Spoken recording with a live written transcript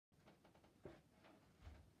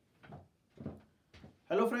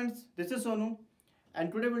Hello friends, this is Sonu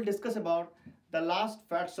and today we'll discuss about the last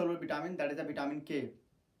fat soluble vitamin, that is the vitamin K.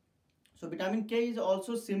 So vitamin K is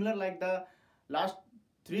also similar like the last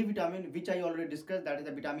three vitamin which I already discussed, that is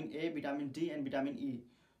the vitamin A, vitamin D and vitamin E.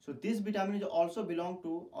 So this vitamin is also belong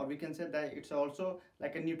to, or we can say that it's also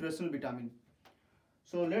like a nutritional vitamin.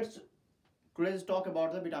 So let's talk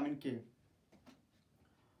about the vitamin K.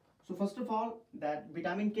 So first of all, that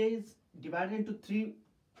vitamin K is divided into three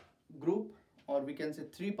group, or we can say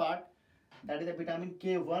three part, that is the vitamin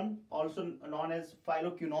K1, also known as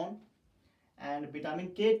phylloquinone, and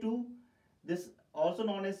vitamin K2, this also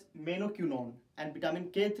known as menaquinone, and vitamin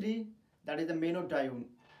K3, that is the menadione.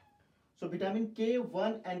 So vitamin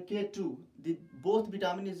K1 and K2, both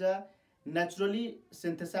vitamin is naturally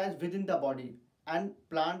synthesized within the body and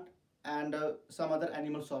plant and some other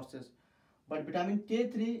animal sources. But vitamin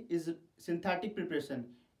K3 is synthetic preparation.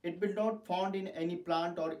 It will not found in any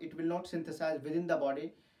plant or it will not synthesize within the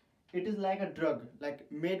body. It is like a drug,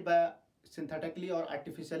 like made by synthetically or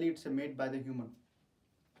artificially, it's made by the human.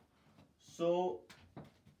 So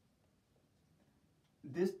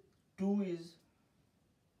this two is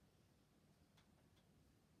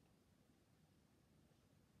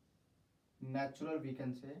natural, we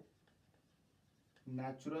can say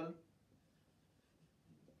natural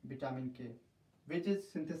vitamin K, which is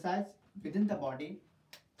synthesized within the body,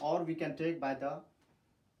 or we can take by the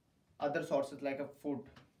other sources like a food.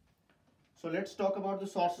 So let's talk about the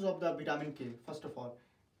sources of the vitamin K. First of all,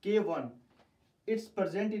 K1, it's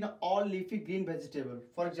present in all leafy green vegetable.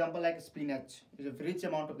 For example, like spinach is a rich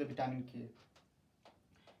amount of the vitamin K.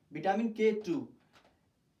 Vitamin K2,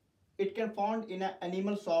 it can found in an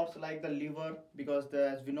animal source like the liver, because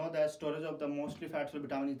as we know the storage of the mostly fat soluble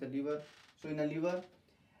vitamin is the liver. So in the liver,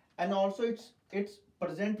 and also it's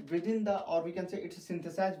present within the, or we can say it's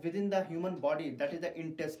synthesized within the human body, that is the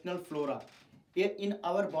intestinal flora. In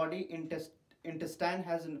our body, intestine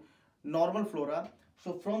has normal flora,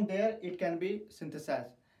 so from there it can be synthesized,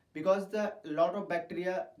 because the lot of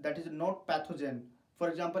bacteria that is not pathogen, for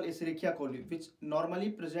example Escherichia coli, which normally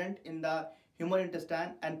present in the human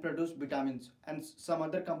intestine and produce vitamins and some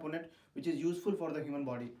other component which is useful for the human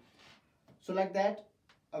body. So like that,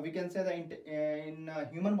 we can say that in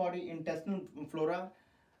human body, intestinal flora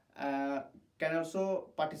can also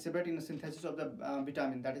participate in the synthesis of the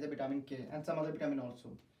vitamin, that is the vitamin K, and some other vitamin also.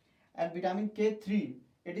 And vitamin K3,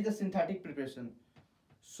 it is a synthetic preparation.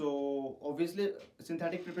 So obviously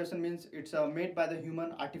synthetic preparation means it's made by the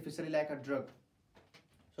human artificially like a drug.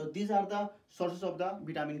 So these are the sources of the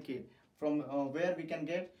vitamin K from where we can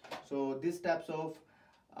get. So these types of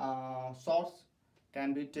source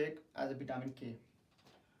can be take as a vitamin K.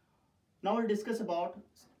 Now we'll discuss about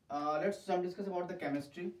discuss about the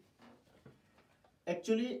chemistry.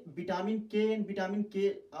 Actually, vitamin K and vitamin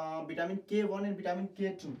K1 and vitamin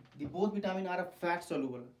K2, the both vitamin are fat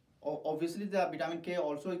soluble. Obviously, the vitamin K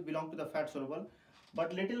also belong to the fat soluble,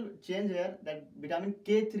 but little change here, that vitamin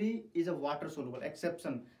K3 is a water soluble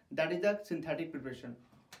exception, that is the synthetic preparation.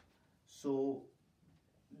 So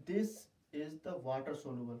this is the water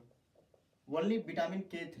soluble, only vitamin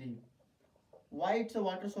K3. Why it's a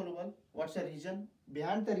water soluble? What's the reason?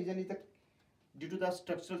 Behind the reason is due to the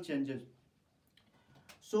structural changes.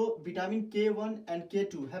 So vitamin K1 and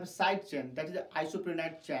K2 have a side chain, that is the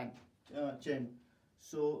isoprenoid chain.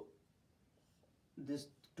 So these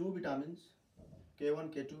two vitamins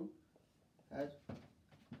K1 K2 has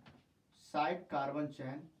side carbon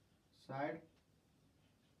chain,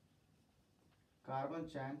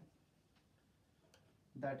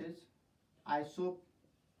 that is isoprenoid.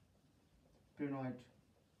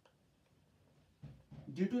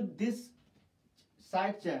 Due to this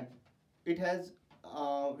side chain, it has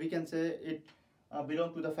we can say it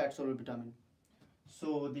belong to the fat soluble vitamin.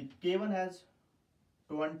 So the K1 has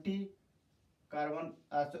 20 carbon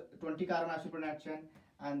isoprenoid chain,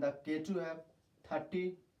 and the K2 have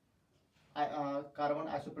 30 carbon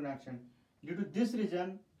isoprenoid chain. Due to this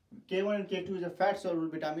reason, K1 and K2 is a fat soluble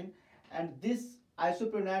vitamin, and this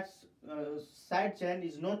isoprenoid side chain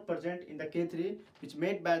is not present in the K3, which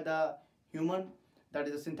made by the human, that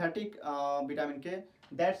is a synthetic vitamin K.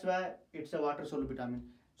 That's why it's a water soluble vitamin.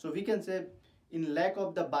 So we can say in lack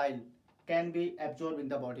of the bile can be absorbed in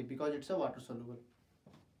the body because it's a water soluble.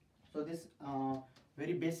 So this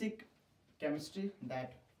very basic chemistry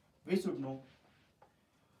that we should know.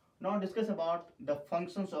 Now discuss about the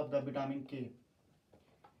functions of the vitamin K.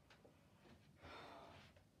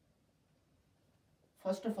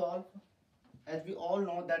 First of all, as we all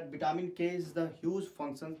know that vitamin K is the huge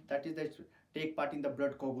function, that is that take part in the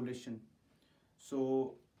blood coagulation.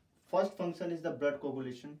 So first function is the blood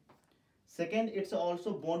coagulation. Second, it's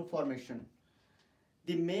also bone formation.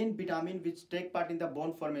 The main vitamin which take part in the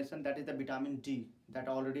bone formation, that is the vitamin D, that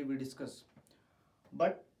already we discussed.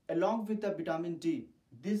 But along with the vitamin D,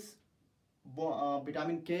 this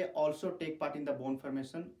vitamin K also take part in the bone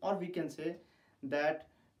formation, or we can say that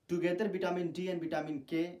together vitamin D and vitamin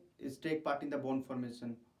K is take part in the bone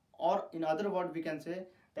formation, or in other words we can say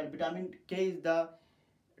that vitamin K is the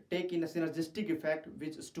take in a synergistic effect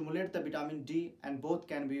which stimulate the vitamin D, and both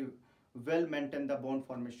can be well maintain the bone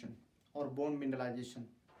formation or bone mineralization.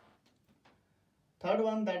 Third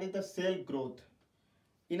one, that is the cell growth.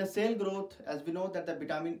 In a cell growth, as we know that the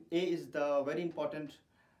vitamin A is the very important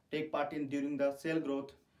take part in during the cell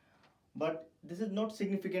growth, but this is not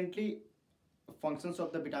significantly functions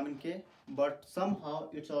of the vitamin K, but somehow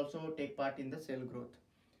it's also take part in the cell growth.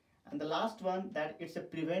 And the last one, that it's a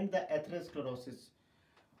prevent the atherosclerosis.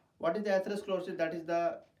 What is the atherosclerosis? That is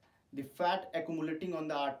the fat accumulating on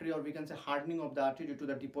the artery, or we can say hardening of the artery due to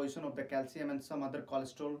the deposition of the calcium and some other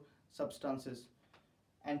cholesterol substances,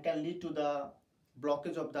 and can lead to the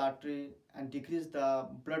blockage of the artery and decrease the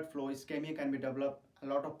blood flow. Ischemia can be developed, a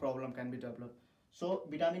lot of problem can be developed. So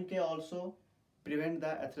vitamin K also prevent the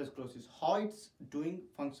atherosclerosis. How it's doing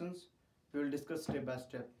functions, we will discuss step by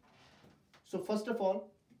step. So first of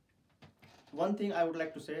all, one thing I would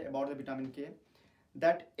like to say about the vitamin K,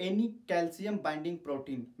 that any calcium binding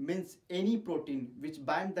protein, means any protein which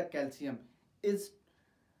bind the calcium, is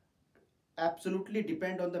absolutely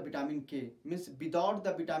depend on the vitamin K. Means without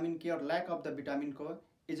the vitamin K or lack of the vitamin K,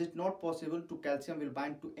 is it not possible to calcium will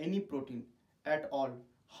bind to any protein at all.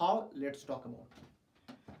 How? Let's talk about.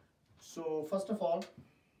 So first of all,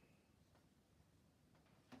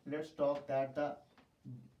 let's talk that the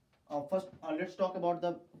let's talk about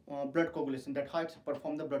the blood coagulation, that how it's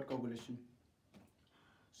perform the blood coagulation.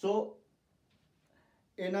 So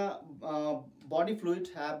in a body fluid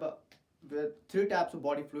have three types of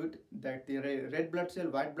body fluid, that the red blood cell,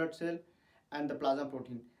 white blood cell, and the plasma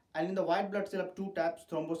protein. And in the white blood cell have two types,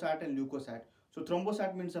 thrombocyte and leukocyte. So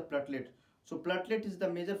thrombocyte means a platelet. So platelet is the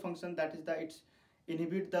major function, that is the it's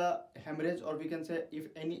inhibit the hemorrhage, or we can say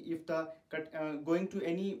if the going to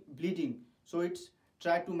any bleeding, so it's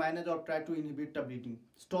try to manage or try to inhibit the bleeding,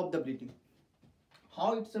 stop the bleeding.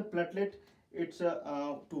 How it's a platelet, it's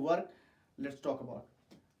to work, let's talk about,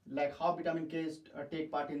 like how vitamin K is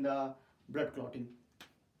take part in the blood clotting.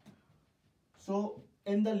 So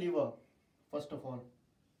in the liver, first of all,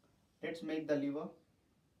 let's make the liver.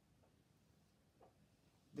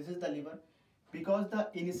 This is the liver, because the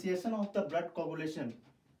initiation of the blood coagulation,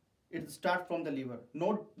 it start from the liver.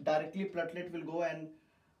 Not directly platelet will go and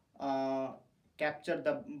capture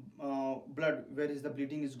the blood where is the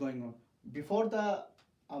bleeding is going on. Before the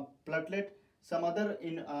platelet, some other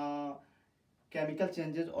in chemical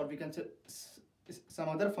changes, or we can say some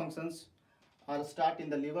other functions are start in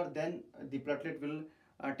the liver, then the platelet will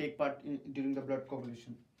take part during the blood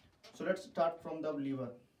coagulation. So let's start from the liver.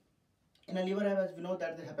 In a liver, as we know,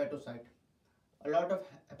 that the hepatocyte, a lot of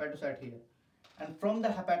hepatocyte here, and from the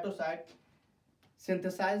hepatocyte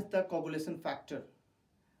synthesize the coagulation factor,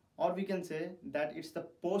 or we can say that it's the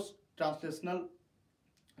post translational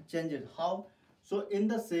changes. How? So in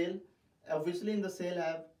the cell, obviously in the cell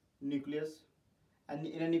have nucleus, and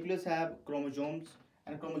in a nucleus have chromosomes,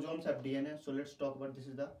 and chromosomes have DNA. So let's talk about, this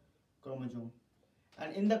is the chromosome,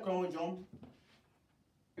 and in the chromosome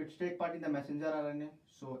it's take part in the messenger RNA,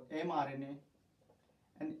 so mRNA,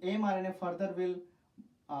 and mRNA further will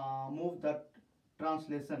move the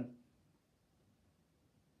translation,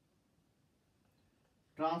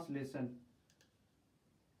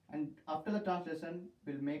 and after the translation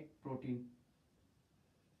will make protein.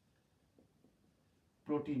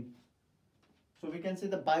 So we can say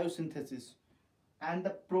the biosynthesis, and the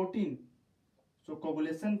protein, so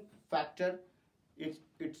coagulation factor, it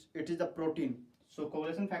is the protein. So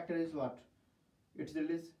coagulation factor is what? It's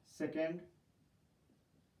released 2nd,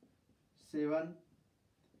 7th,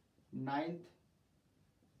 9th,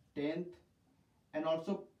 10th, and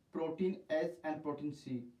also protein S and protein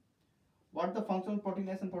C. What the function of protein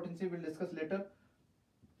S and protein C we'll discuss later.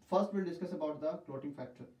 First we'll discuss about the clotting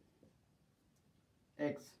factor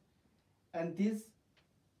X, and this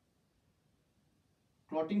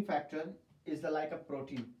clotting factor is like a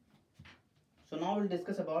protein. So now we'll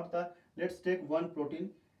discuss about the, let's take one protein,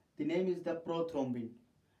 the name is the prothrombin,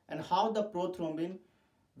 and how the prothrombin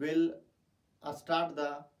will start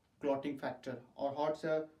the clotting factor, or how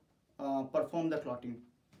to perform the clotting.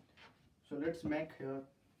 So let's make here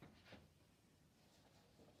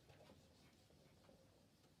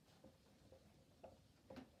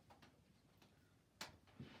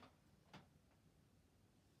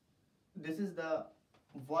this is the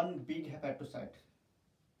one big hepatocyte,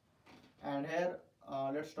 and here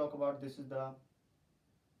let's talk about, this is the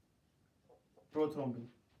prothrombin.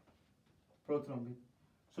 Prothrombin.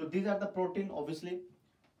 So these are the protein, obviously.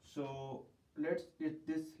 So let's,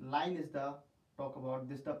 this line is the, talk about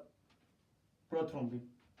this, the prothrombin.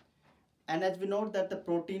 And as we know that the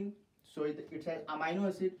protein, so it has amino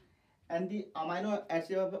acid, and the amino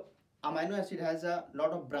acid has a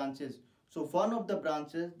lot of branches. So one of the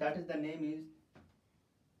branches, that is the name is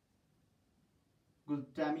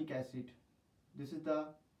glutamic acid. This is the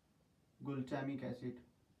glutamic acid.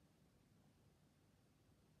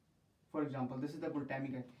 For example, this is the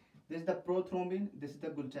glutamic acid. This is the prothrombin. This is the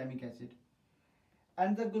glutamic acid.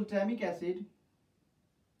 And the glutamic acid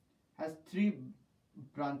has 3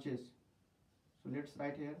 branches. So let's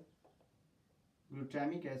write here.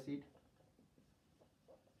 Glutamic acid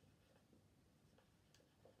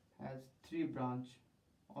has 3 branch,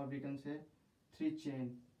 or we can say 3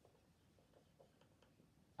 chain: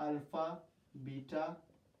 alpha, beta,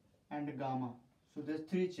 and gamma. So there's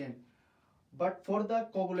 3 chain. But for the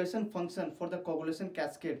coagulation function, for the coagulation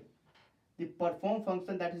cascade, the perform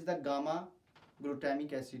function, that is the gamma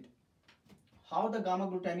glutamic acid. How the gamma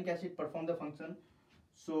glutamic acid perform the function?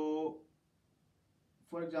 So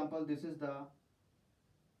for example, this is the,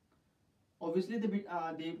 obviously the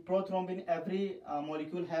prothrombin, every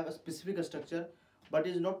molecule have a specific structure, but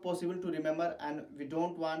it is not possible to remember, and we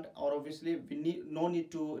don't want, or obviously we need no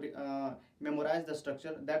need to memorize the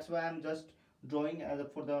structure. That's why I'm just drawing as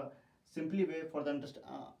for the simply way for the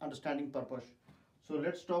understanding purpose. So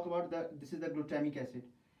let's talk about the, this is the glutamic acid,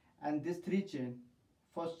 and this 3 chain.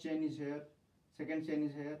 First chain is here, second chain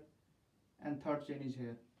is here, and third chain is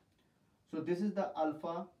here. So this is the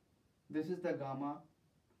alpha, this is the gamma,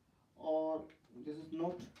 or this is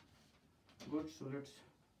not good, so let's,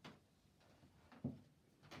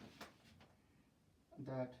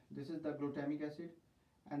 that this is the glutamic acid,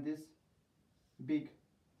 and this big,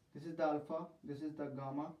 this is the alpha, this is the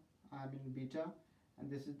gamma, I mean beta, and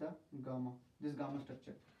this is the gamma, this gamma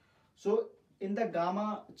structure. So in the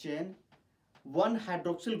gamma chain, one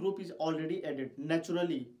hydroxyl group is already added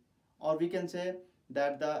naturally, or we can say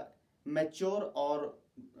that the mature or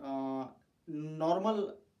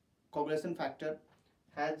normal coagulation factor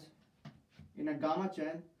has in a gamma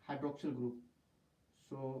chain hydroxyl group.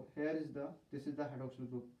 So here is the, this is the hydroxyl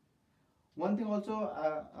group. One thing also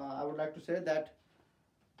I would like to say that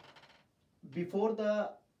before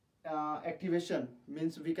the activation,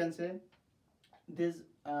 means we can say this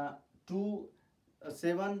 2,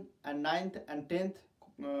 7 and 9th and 10th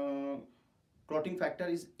clotting factor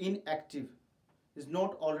is inactive, is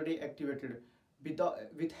not already activated.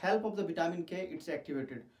 With help of the vitamin K, it's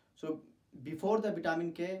activated. So before the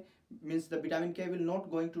vitamin K, means the vitamin K will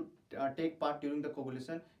not going to take part during the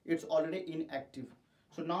coagulation, it's already inactive.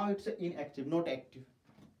 So now it's inactive, not active.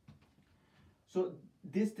 So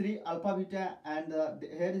these 3, alpha, beta, and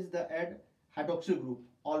here is the add hydroxyl group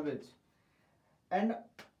always. And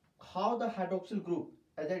how the hydroxyl group,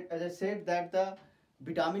 as I said that the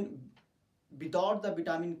vitamin, without the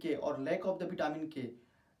vitamin K or lack of the vitamin K,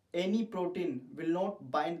 any protein will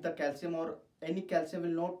not bind the calcium, or any calcium will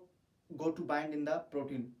not go to bind in the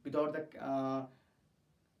protein without the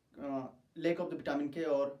lack of the vitamin K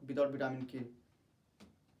or without vitamin K.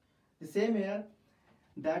 The same here,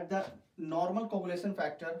 that the normal coagulation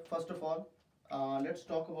factor, first of all, let's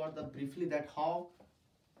talk about the briefly that how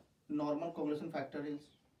normal coagulation factor is.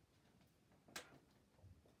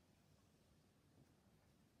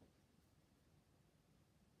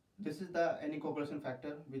 This is the any coagulation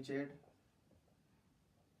factor which aid,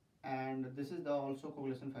 and this is the also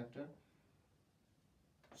coagulation factor.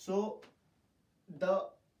 So the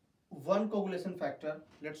one coagulation factor,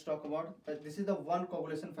 let's talk about this is the one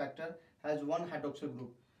coagulation factor has one hydroxyl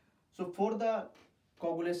group. So for the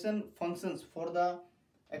coagulation functions, for the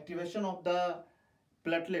activation of the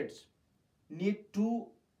platelets, need 2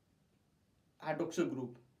 hydroxyl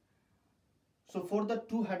group. So for the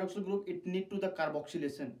 2 hydroxyl group, it need to the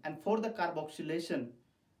carboxylation, and for the carboxylation,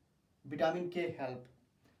 vitamin K help.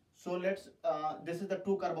 So let's this is the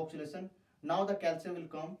 2 carboxylation. Now the calcium will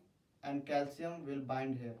come and calcium will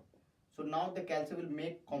bind here. So now the calcium will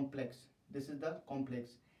make complex. This is the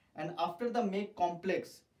complex, and after the make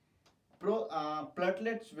complex,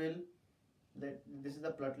 platelets will, this is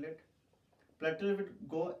the platelet. Platelet will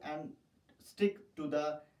go and stick to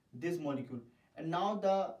the this molecule, and now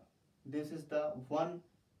the this is the one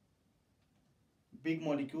big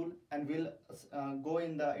molecule, and will go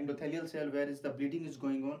in the endothelial cell where is the bleeding is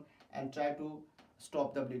going on, and try to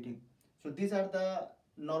stop the bleeding. So these are the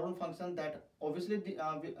normal function that obviously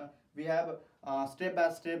we have step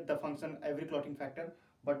by step the function every clotting factor,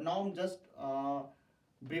 but now I'm just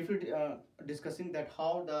briefly discussing that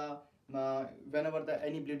how the whenever the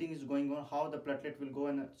any bleeding is going on, how the platelet will go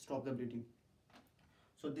and stop the bleeding.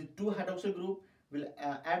 So the two hydroxyl group will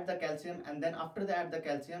add the calcium, and then after they add the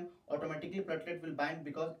calcium, automatically platelet will bind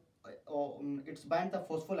because it's bind the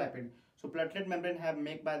phospholipid. So platelet membrane have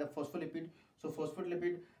make by the phospholipid. So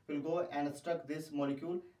phospholipid will go and struck this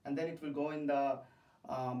molecule, and then it will go in the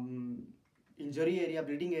injury area,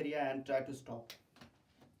 bleeding area, and try to stop.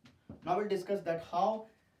 Now we'll discuss that how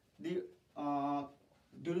the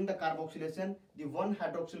during the carboxylation, the one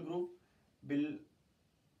hydroxyl group will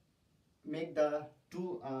make the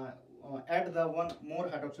two add the one more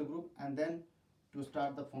hydroxyl group, and then to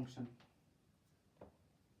start the function.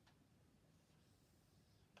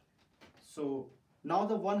 So now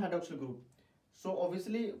the one hydroxyl group. So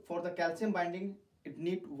obviously for the calcium binding, it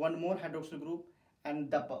need one more hydroxyl group,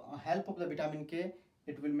 and the help of the vitamin K,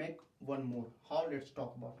 it will make one more. How? Let's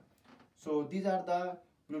talk about. So these are the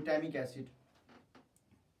glutamic acid.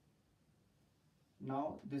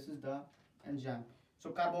 Now this is the enzyme.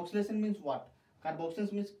 So carboxylation means what?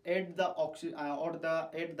 Carboxylation means add the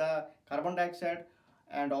add the carbon dioxide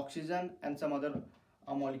and oxygen and some other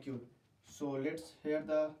molecule. So let's here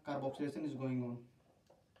the carboxylation is going on.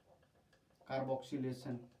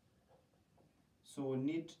 Carboxylation. So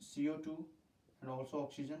need CO2 and also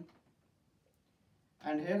oxygen.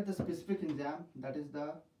 And here the specific enzyme, that is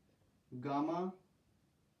the gamma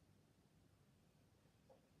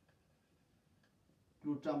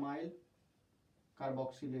glutamyl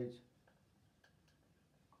carboxylase.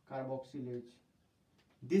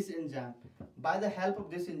 This enzyme, by the help of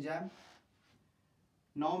this enzyme,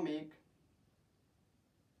 now make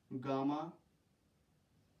gamma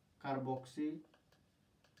carboxy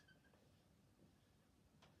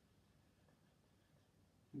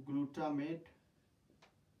glutamate,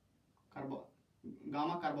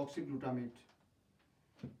 gamma carboxy glutamate.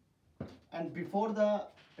 And before the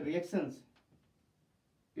reactions,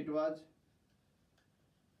 it was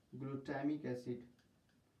glutamic acid.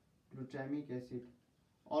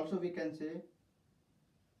 Also we can say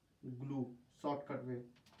glue, shortcut way.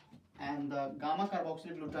 And the gamma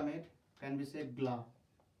carboxyl glutamate can be say GLA.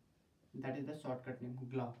 That is the shortcut name,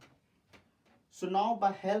 GLA. So now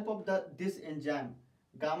by help of this enzyme,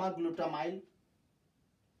 gamma glutamyl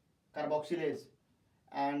carboxylase,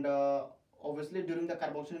 and obviously during the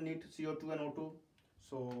carboxylation need CO2 and O2.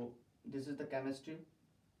 So this is the chemistry.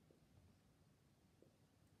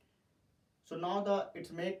 So now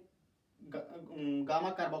it's make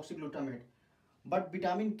gamma carboxy glutamate. But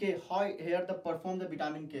vitamin K, how here the perform the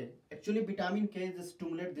vitamin K? Actually vitamin K is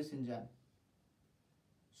stimulate this enzyme.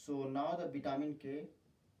 So now the vitamin K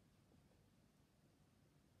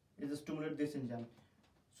is stimulate this enzyme.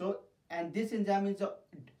 So and this enzyme is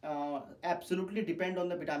absolutely depend on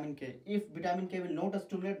the vitamin K. If vitamin K will not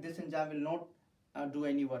stimulate, this enzyme will not do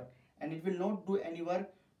any work, and it will not do any work.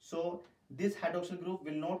 So this hydroxyl group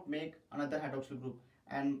will not make another hydroxyl group,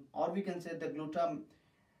 and or we can say the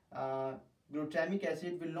glutamic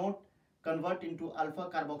acid will not convert into alpha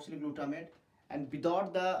carboxyl glutamate, and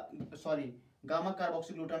without the gamma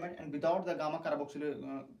carboxyl glutamate, and without the gamma carboxyl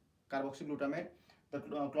glutamate, the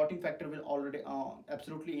clotting factor will already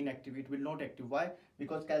absolutely inactive. It will not active. Why?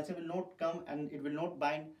 Because calcium will not come and it will not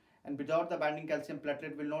bind, and without the binding calcium,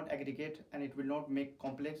 platelet will not aggregate and it will not make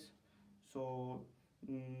complex. So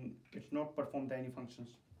it's not perform any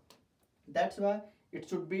functions. That's why it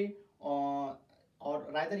should be or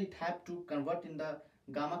rather it have to convert in the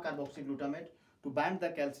gamma carboxy glutamate to bind the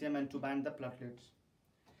calcium and to bind the platelets.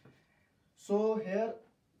 So here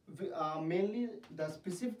mainly the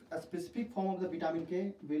specific form of the vitamin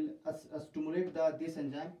K will stimulate this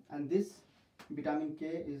enzyme, and this vitamin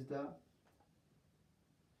K is the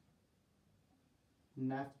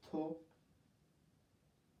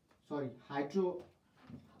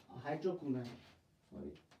hydroquinone.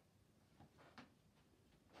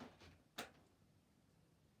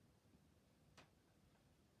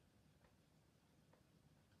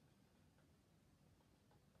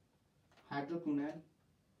 Hydroquinone.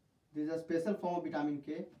 This is a special form of vitamin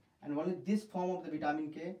K, and only this form of the vitamin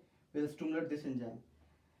K will stimulate this enzyme.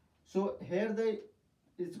 So here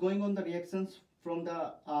it's going on the reactions from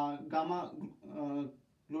the gamma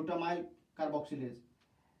glutamyl carboxylase,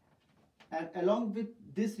 and along with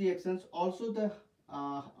these reactions also the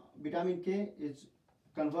vitamin K is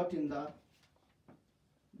converting the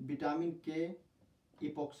vitamin K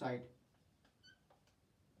epoxide,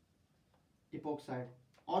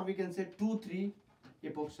 or we can say 2,3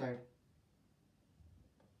 epoxide,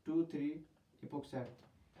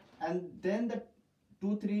 and then the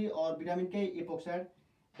 2,3 or vitamin K epoxide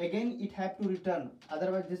again it have to return,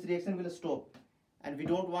 otherwise this reaction will stop, and we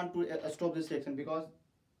don't want to stop this reaction, because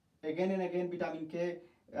again and again vitamin K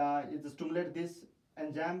is stimulate this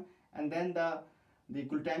enzyme, and then the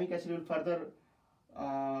glutamic acid will further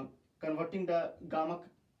uh, converting the gamma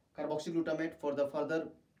carboxyglutamate for the further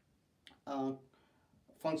uh,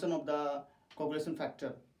 function of the coagulation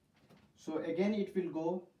factor. So again it will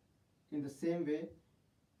go in the same way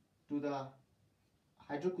to the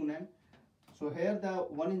hydroquinone. So here the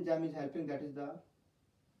one enzyme is helping, that is the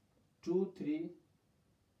 2,3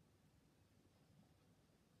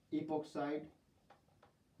 epoxide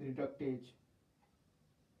reductase.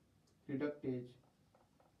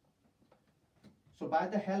 So by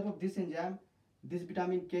the help of this enzyme, this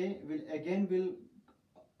vitamin K will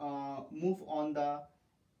move on the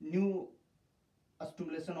new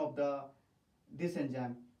stimulation of this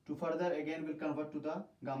enzyme to further again will convert to the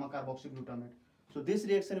gamma carboxyglutamate. So this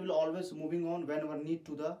reaction will always moving on whenever need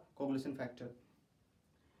to the coagulation factor.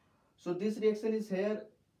 So this reaction is here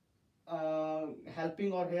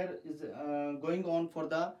helping, or here is going on for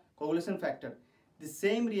the coagulation factor. The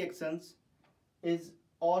same reactions is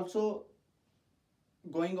also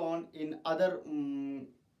going on in other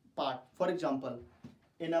part. For example,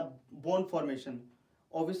 in a bone formation,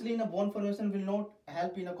 obviously in a bone formation will not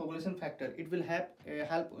help in a coagulation factor, it will help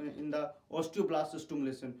in the osteoblast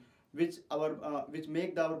stimulation, which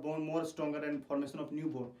make our bone more stronger and formation of new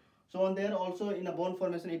bone. So on there also in a bone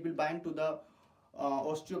formation it will bind to the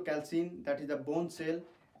osteocalcin, that is the bone cell,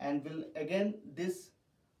 and will again this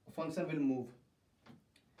function will move.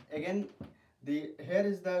 Again here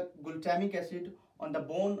is the glutamic acid on the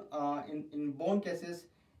bone. In bone cases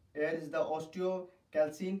here is the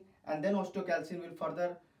osteocalcin, and then osteocalcin will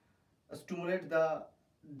further stimulate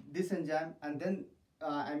this enzyme, and then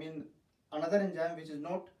another enzyme which is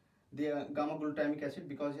not the gamma glutamic acid,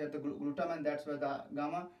 because here the glutamine, that's why the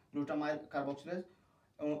gamma glutamyl carboxylase.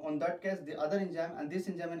 On that case the other enzyme, and this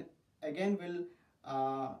enzyme again will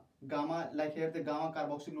gamma, like here the gamma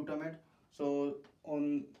carboxyglutamate. So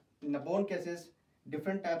in the bone cases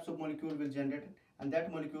different types of molecule will generate, and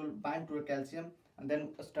that molecule bind to a calcium and then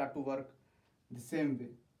start to work the same way.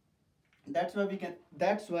 That's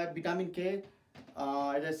why vitamin K,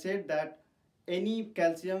 as I said, that any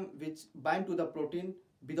calcium which bind to the protein,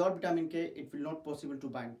 without vitamin K it will not possible to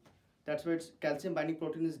bind. That's why its calcium binding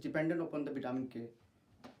protein is dependent upon the vitamin K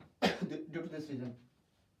due to this reason.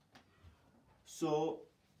 So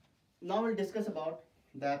now we'll discuss about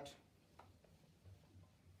that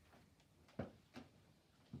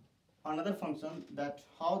another function, that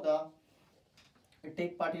how it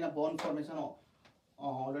take part in a bone formation.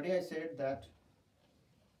 Already I said that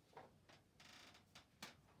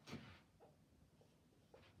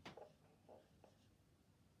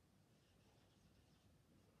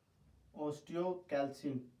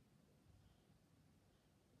osteocalcin,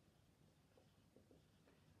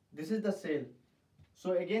 this is the cell.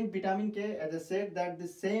 So again vitamin K, as I said, that the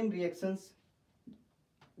same reactions,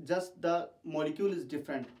 just the molecule is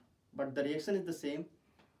different but the reaction is the same.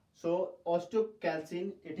 So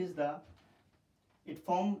osteocalcin,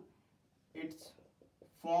 it's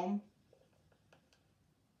formed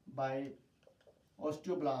by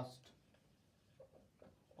osteoblast.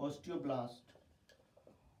 What is the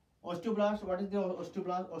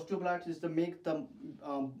osteoblast? Osteoblast is to make the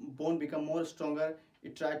bone become more stronger.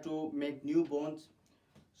 It try to make new bones.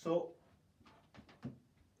 So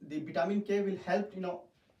the vitamin K will help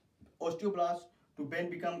osteoblast to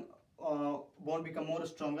bone become more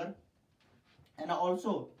stronger, and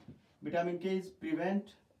also vitamin K is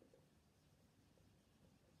prevent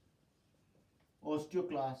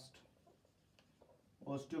osteoclast,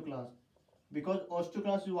 because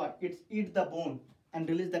osteoclast is what? It's eat the bone and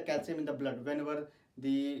release the calcium in the blood whenever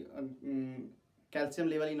the calcium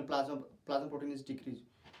level in the plasma protein is decreased.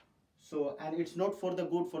 So, and it's not for the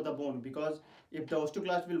good for the bone, because if the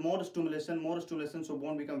osteoclast will more stimulation, so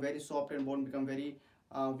bone become very soft and bone become very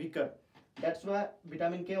weaker. That's why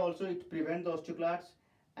vitamin K also it prevent the osteoclasts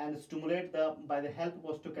and stimulate by the help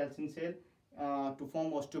of osteocalcin cell to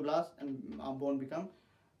form osteoblast, and bone become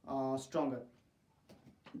stronger.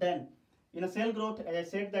 Then in a cell growth, as I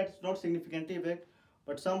said, that it's not significantly effect,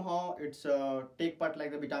 but somehow it's take part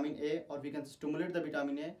like the vitamin A, or we can stimulate the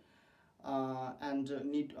vitamin A and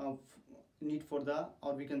need for the,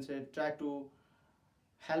 or we can say try to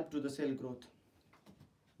help to the cell growth.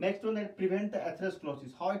 Next one, that prevent the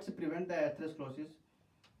atherosclerosis. How it's prevent the atherosclerosis?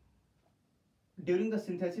 During the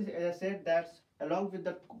synthesis, as I said, that's along with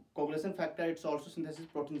the coagulation factor, it's also synthesis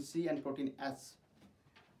protein C and protein S.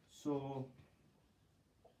 So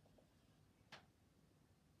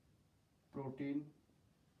protein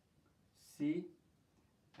C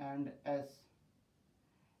and S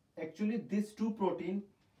actually these two protein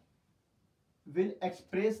will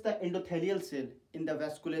express the endothelial cell in the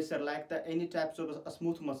vasculature, like the any types of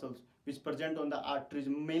smooth muscles which present on the arteries,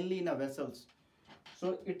 mainly in the vessels.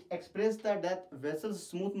 So it expresses that vessels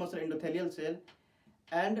smooth muscle endothelial cell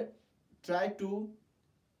and try to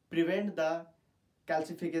prevent the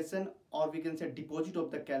calcification, or we can say deposit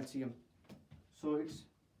of the calcium. So it's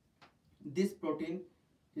this protein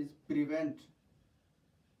is prevent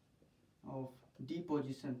of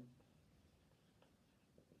deposition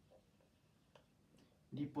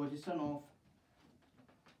of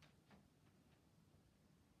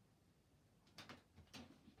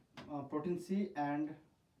protein C and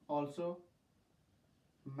also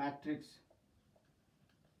matrix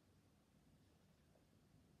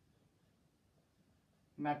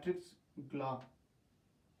GLA.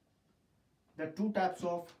 The two types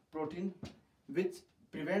of protein which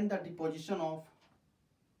prevent the deposition of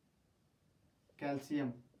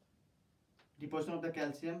calcium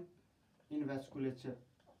in vasculature,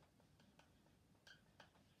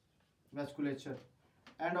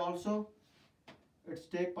 and also it's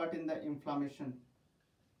take part in the inflammation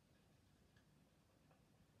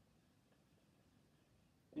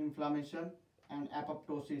and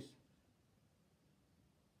apoptosis,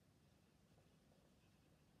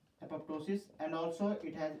 and also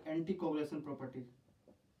it has anticoagulation property.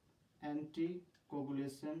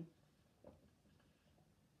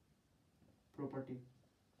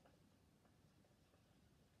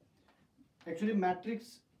 Actually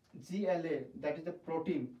matrix GLA, that is the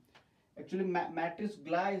protein. Actually matrix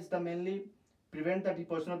GLA is the mainly prevent the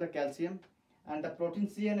deposition of the calcium, and the protein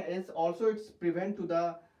C and S also it's prevent to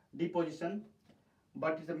the deposition,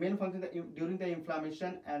 but it's the main function during the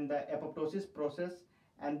inflammation and the apoptosis process,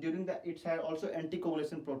 and during the it has also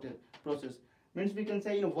anticoagulation process. Means we can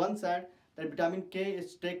say in one side that vitamin K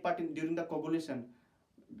is take part in during the coagulation,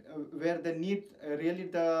 where they need really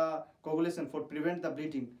the coagulation for prevent the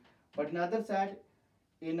bleeding, but in other side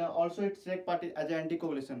in also it's take part as an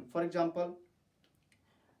anticoagulation. For example,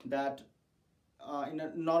 that in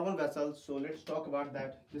a normal vessels, so let's talk about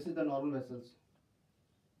that. This is the normal vessels,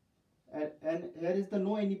 and here is the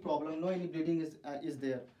no any problem, no any bleeding is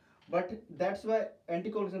there, but that's why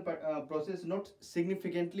anticoagulation process not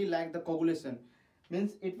significantly like the coagulation.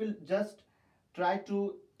 Means it will just try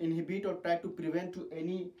to inhibit or try to prevent to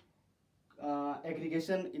any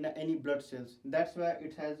aggregation in any blood cells. That's why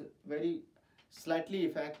it has very slightly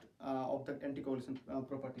effect of the anticoagulation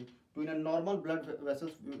property. To in a normal blood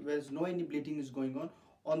vessels where no any bleeding is going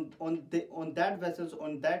on that vessels,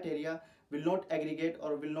 on that area will not aggregate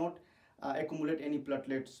or will not accumulate any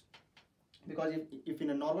platelets, because if in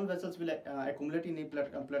a normal vessels will accumulate any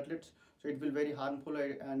platelets, so it will very harmful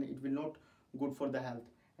and it will not good for the health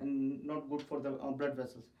and not good for the blood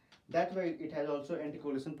vessels. That way it has also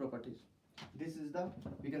anticoagulation properties. This is the,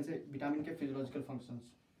 we can say, vitamin K physiological functions.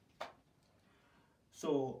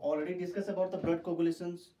 So already discussed about the blood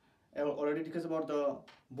coagulations, already discussed about the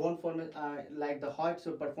bone formation, like the how it's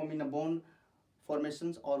performing a bone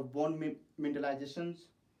formations or bone mineralizations.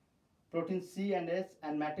 Protein C and S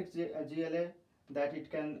and matrix GLA, that it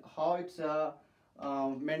can how it's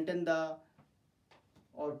maintain the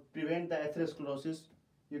or prevent the atherosclerosis.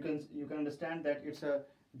 You can understand that it's a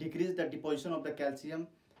decrease the deposition of the calcium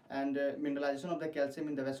and mineralization of the calcium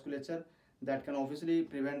in the vasculature, that can obviously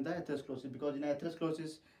prevent the atherosclerosis, because in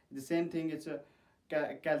atherosclerosis the same thing, it's a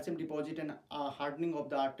calcium deposit and hardening of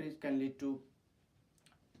the arteries can lead to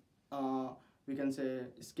we can say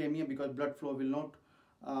ischemia, because blood flow will not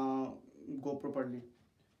go properly.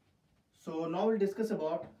 So now we'll discuss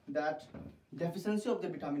about that deficiency of the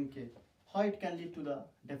vitamin K, how it can lead to the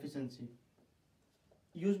deficiency.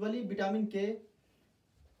 Usually vitamin K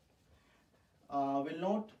will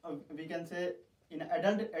not we can say in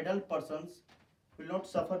adult persons will not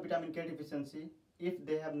suffer vitamin K deficiency if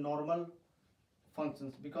they have normal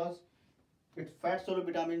functions, because it's fat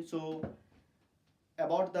soluble vitamin. So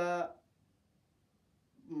about the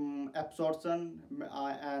absorption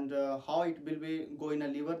and how it will be go in a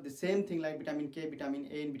liver, the same thing like vitamin K, vitamin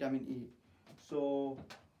A and vitamin E. So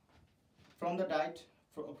from the diet,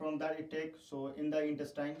 from that it takes, so in the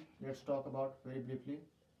intestine, let's talk about very briefly.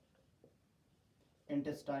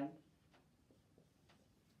 Intestine,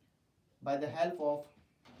 by the help of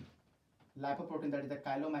lipoprotein, that is the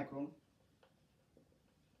chylomicron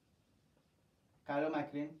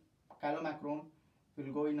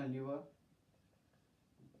will go in a liver,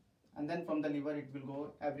 and then from the liver it will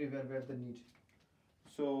go everywhere where they need.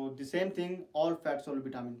 So the same thing, all fat soluble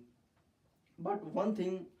vitamin. But one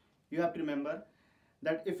thing you have to remember,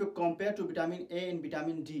 that if you compare to vitamin A and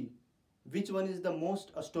vitamin D, which one is the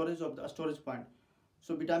most storage point?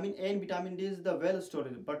 So vitamin A and vitamin D is the well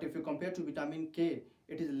storage, but if you compare to vitamin K,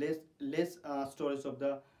 it is less storage of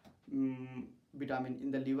the vitamin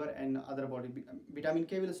in the liver and other body. Vitamin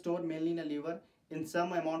K will store mainly in the liver, in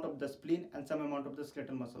some amount of the spleen and some amount of the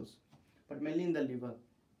skeletal muscles, but mainly in the liver.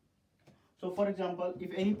 So for example,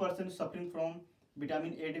 if any person is suffering from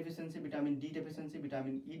vitamin A deficiency, vitamin D deficiency,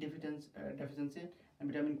 vitamin E deficiency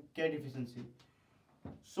and vitamin K deficiency.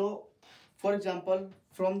 So for example,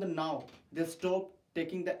 from the now they stop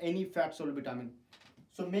taking the any fat soluble vitamin.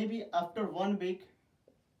 So maybe after 1 week,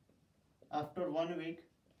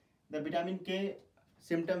 the vitamin K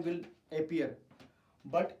symptom will appear,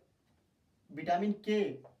 but vitamin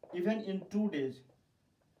K even in 2 days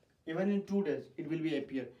it will be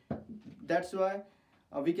appear. That's why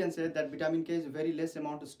we can say that vitamin K is very less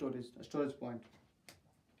amount of storage point.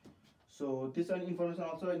 So this information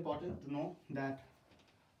also important to know, that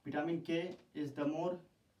vitamin K is the more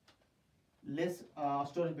less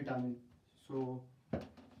storage vitamin. So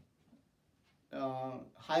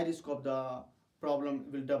high risk of the problem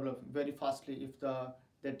will develop very fastly if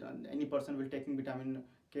that any person will taking vitamin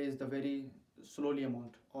K is the very slowly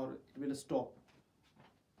amount, or it will stop.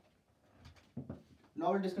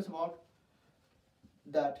 Now we'll discuss about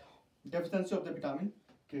that deficiency of the vitamin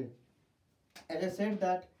K. As I said,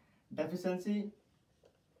 that deficiency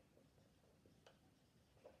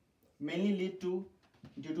mainly lead to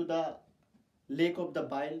due to the lack of the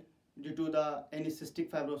bile, due to the any cystic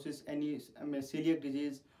fibrosis, any celiac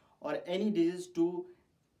disease, or any disease to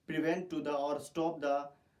prevent to the or stop the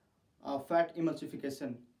fat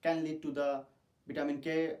emulsification can lead to the vitamin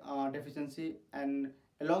K deficiency. And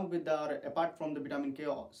along with the, or apart from the vitamin K,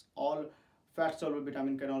 all fat soluble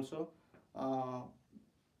vitamin can also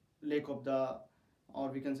lack of the, or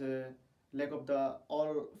we can say lack of the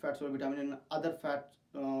all fat soluble vitamin and other fat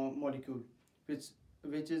molecule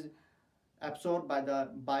which is absorbed by the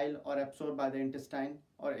bile or absorbed by the intestine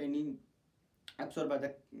or any absorbed by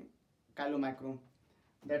the chylomicron.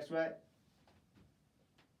 That's why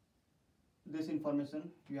this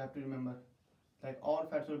information you have to remember, like all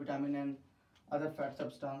fat soluble vitamin and other fat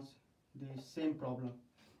substance, the same problem.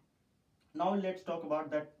 Now let's talk about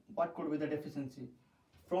that what could be the deficiency.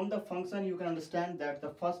 From the function you can understand that the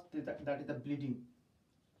first is that is the bleeding.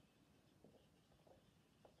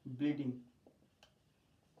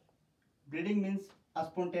 Bleeding means a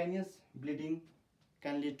spontaneous bleeding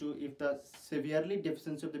can lead to, if the severely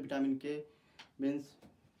deficiency of the vitamin K means,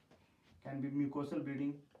 can be mucosal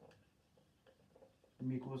bleeding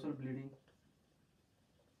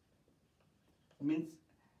means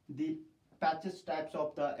the patches types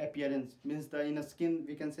of the appearance, means the in a skin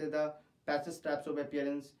we can say the patches types of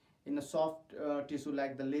appearance in a soft tissue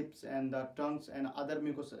like the lips and the tongues and other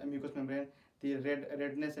mucous membrane, the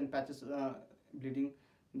redness and patches bleeding,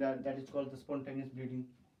 that is called the spontaneous bleeding.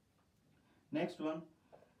 Next one,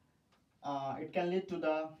 it can lead to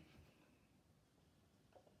the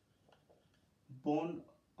bone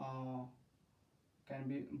can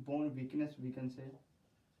be bone weakness, we can say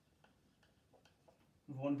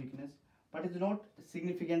bone weakness, but it's not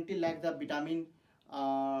significantly like the vitamin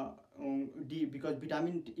D, because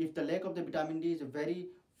if the lack of the vitamin D is very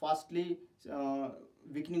fastly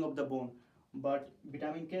weakening of the bone, but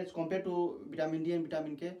vitamin K is compared to vitamin D and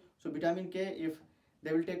vitamin K. So vitamin K, if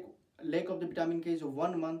they will take lack of the vitamin K is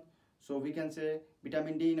 1 month, so we can say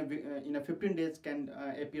vitamin D in a 15 days can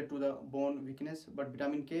appear to the bone weakness, but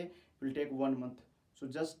vitamin K will take 1 month. So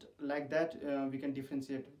just like that we can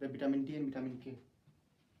differentiate the vitamin D and vitamin K.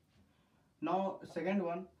 Now second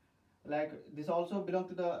one, like this also belong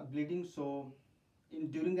to the bleeding. So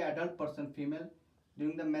during the adult person, female,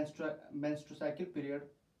 during the menstrual cycle period,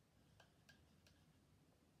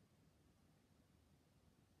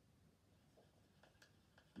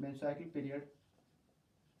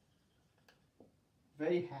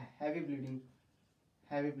 very heavy bleeding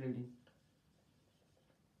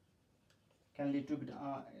can lead to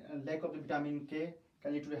lack of the vitamin K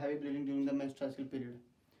can lead to heavy bleeding during the menstrual cycle period.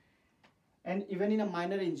 And even in a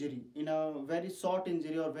minor injury, in a very short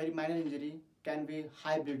injury or very minor injury, can be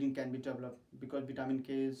high bleeding can be developed because vitamin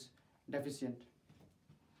K is deficient.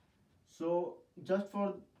 So just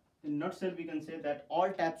for in nutshell, we can say that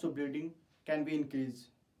all types of bleeding can be increased.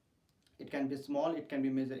 It can be small, it can be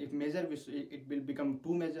major. If major, it will become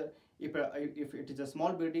too major. If it is a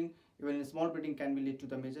small bleeding, even a small bleeding can be lead to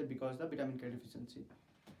the major because the vitamin K deficiency.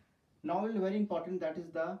 Now very important, that is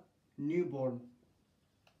the newborn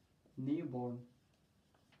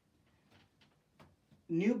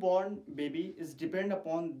baby is depend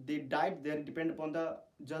upon the diet, they depend upon the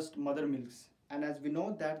just mother milks, and as we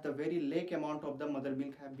know that the very lack amount of the mother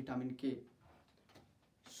milk have vitamin K.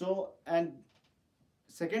 So and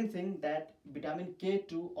second thing, that vitamin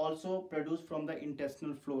K2 also produced from the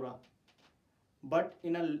intestinal flora, but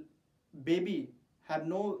in a baby have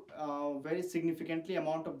no very significantly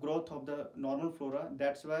amount of growth of the normal flora.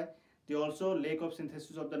 That's why they also lack of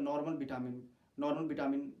synthesis of the normal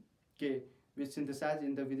vitamin K, which synthesized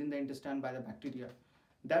in the within the intestine by the bacteria.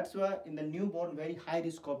 That's why in the newborn very high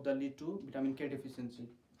risk of the lead to vitamin K deficiency.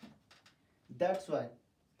 That's why.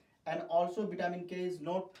 And also vitamin K is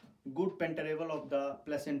not good pentarival of the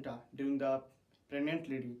placenta during the pregnant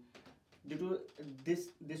lady. Due to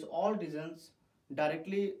this all reasons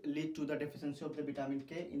directly lead to the deficiency of the vitamin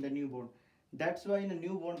K in the newborn. That's why in a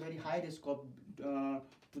newborn very high risk of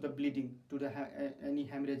to the bleeding, to the any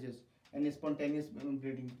hemorrhages, any spontaneous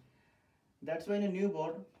bleeding. That's why in a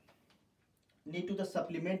newborn need to the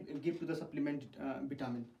supplement, give to the supplement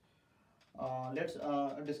vitamin. Let's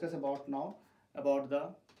discuss about now about the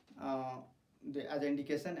as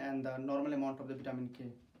indication and the normal amount of the vitamin K,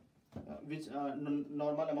 which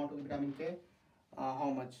normal amount of the vitamin K,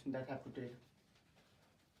 how much that have to take.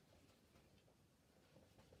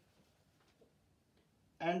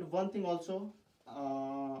 And one thing also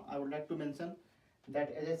I would like to mention,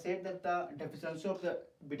 that as I said that the deficiency of the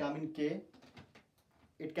vitamin K,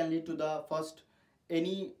 it can lead to the first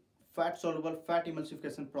any fat soluble fat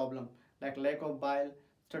emulsification problem like lack of bile,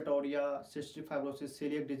 steatorrhea, cystic fibrosis,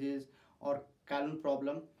 celiac disease, or colon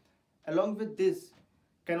problem. Along with this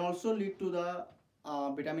can also lead to the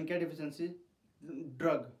vitamin K deficiency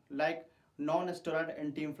drug like non-steroid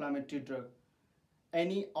anti-inflammatory drug,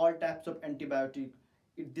 any all types of antibiotic.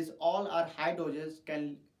 These all are high doses,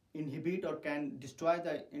 can inhibit or can destroy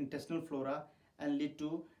the intestinal flora and lead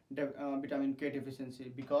to vitamin K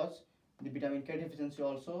deficiency, because the vitamin K deficiency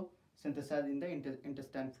also synthesized in the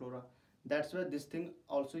intestine flora. That's why this thing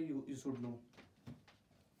also you should know.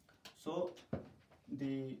 So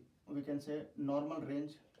the we can say normal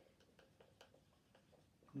range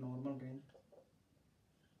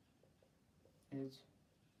is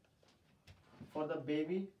for the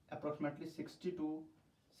baby approximately 60 to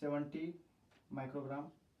 70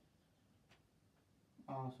 microgram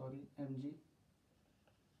mg,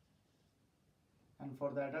 and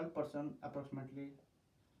for the adult person approximately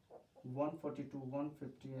 140 to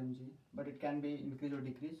 150 mg, but it can be increase or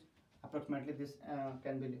decrease. Approximately this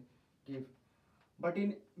can be give. But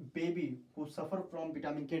in baby who suffer from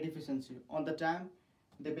vitamin K deficiency, on the time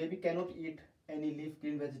the baby cannot eat any leaf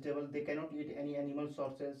green vegetable, they cannot eat any animal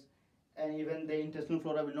sources, and even the intestinal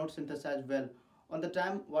flora will not synthesize well. On the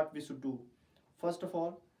time, what we should do? First of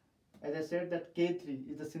all, as I said, that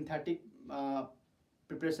K3 is the synthetic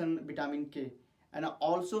preparation vitamin K, and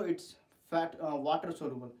also it's fat water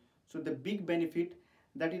soluble. So the big benefit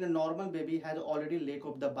that in a normal baby has already lack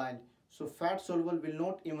of the bile, so fat soluble will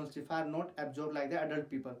not emulsify, not absorb like the adult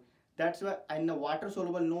people. That's why in the water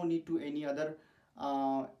soluble, no need to any other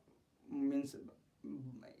means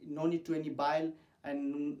no need to any bile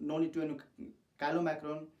and no need to any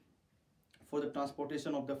chylomicron for the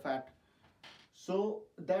transportation of the fat. So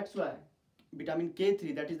that's why vitamin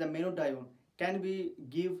K3, that is the menadione, can be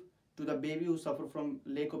give to the baby who suffer from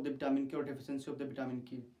lack of the vitamin K or deficiency of the vitamin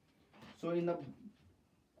K. So in the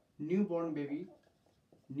newborn baby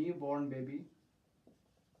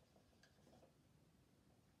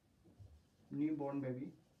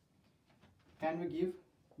can we give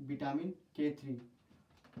vitamin K3?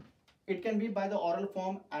 It can be by the oral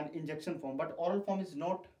form and injection form, but oral form is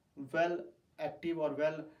not well active or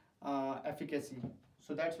well efficacy.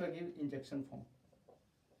 So that's why I give injection form.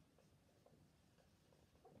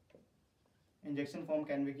 Injection form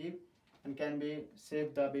can be give and can be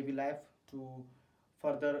save the baby life to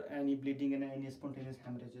further any bleeding and any spontaneous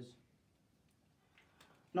hemorrhages.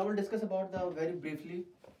 Now we'll discuss about the very briefly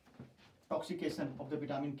toxication of the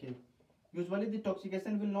vitamin K. Usually the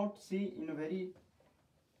toxication will not see in a very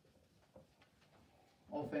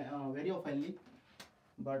oftenly,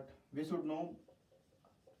 but we should know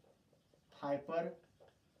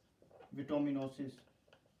hypervitaminosis.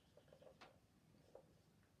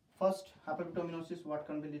 First, hypervitaminosis, what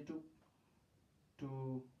can be lead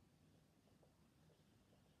to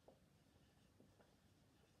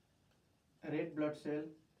red blood cell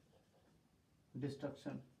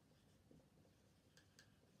destruction.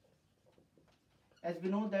 As we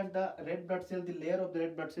know that the red blood cell, the layer of the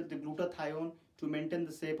red blood cell, the glutathione, to maintain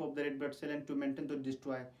the shape of the red blood cell and to maintain the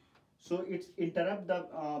destroy. So it's interrupt the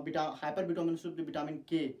hypervitaminosis of the vitamin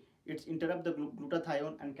K. It's interrupt the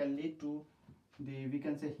glutathione and can lead to the, we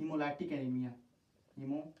can say, hemolytic anemia.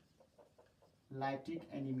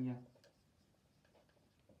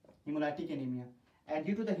 And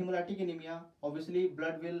due to the hemolytic anemia, obviously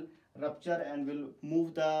blood will rupture and will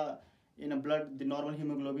move the in a blood the normal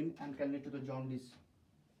hemoglobin and can lead to the jaundice.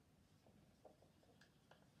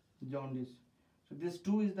 So this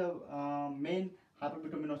too is the main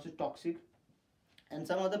hyperbituminosis toxic, and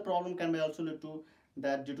some other problem can be also lead to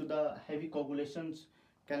that due to the heavy coagulations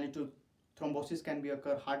can lead to thrombosis can be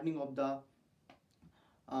occur, hardening of the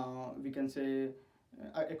we can say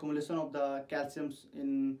accumulation of the calciums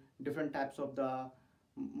in different types of the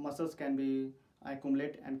muscles can be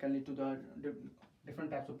accumulate and can lead to the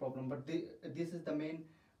different types of problem, but this is the main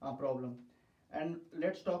problem. And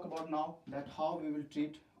let's talk about now that how we will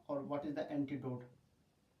treat or what is the antidote.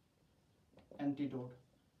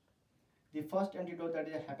 The first antidote, that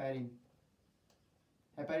is heparin.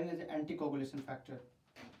 Heparin is an anticoagulation factor.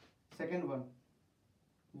 Second one,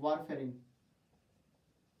 warfarin.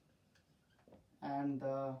 And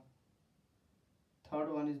the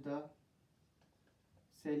third one is the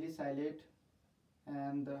salicylate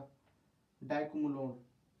and the dicumarole.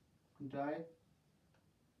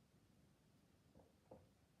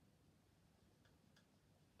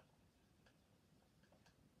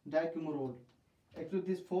 Dicumarole. Actually,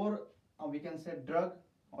 these four we can say drug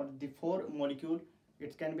or the four molecule,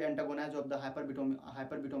 it can be antagonist of the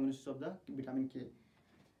hyperbituminosis of the vitamin K.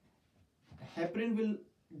 Heparin will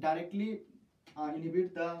directly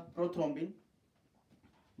inhibit the prothrombin,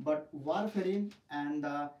 but warfarin and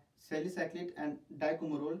the salicylate and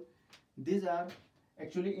dicumarole, these are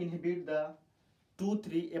actually inhibit the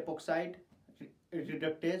 2,3 epoxide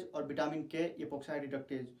reductase or vitamin K epoxide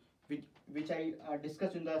reductase, which I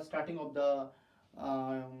discussed in the starting of the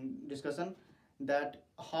discussion, that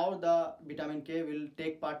how the vitamin K will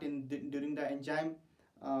take part in during the enzyme.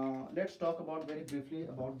 Let's talk about very briefly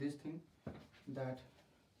about this thing, that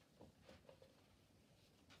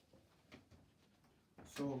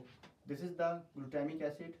so this is the glutamic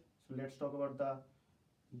acid. So let's talk about the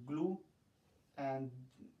glue, and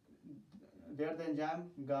there the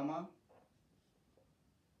enzyme gamma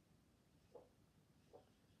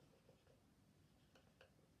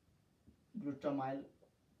glutamyl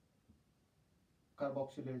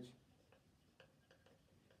carboxylase.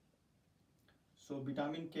 So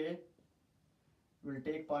vitamin K will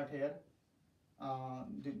take part here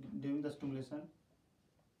during the stimulation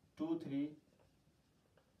 2,3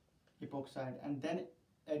 epoxide, and then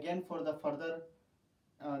again for the further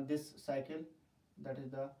this cycle, that is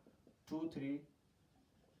the 2,3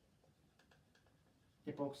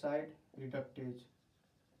 epoxide reductase.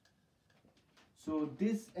 So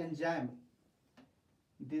this enzyme,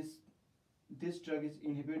 this drug is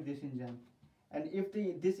inhibit this enzyme, and if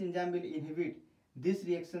this enzyme will inhibit this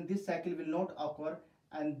reaction, this cycle will not occur,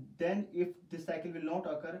 and then if this cycle will not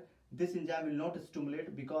occur, this enzyme will not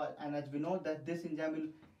stimulate, because, and as we know that this enzyme will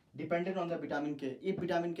dependent on the vitamin K. If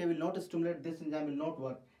vitamin K will not stimulate, this enzyme will not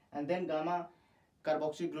work, and then gamma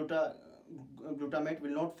carboxyglutamate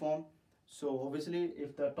will not form. So obviously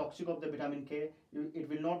if the toxic of the vitamin K, it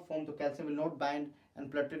will not form, the calcium will not bind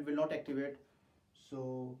and platelet will not activate.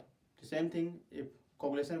 So the same thing, if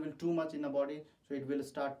coagulation will too much in the body, so it will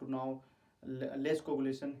start to now less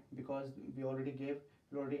coagulation, because we already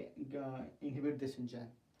inhibit this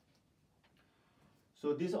enzyme.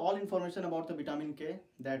 So this is all information about the vitamin K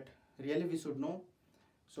that really we should know.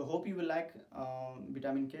 So hope you will like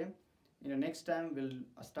vitamin K. In the next time we'll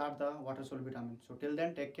start the water soluble vitamin. So till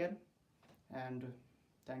then, take care and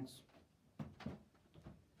thanks.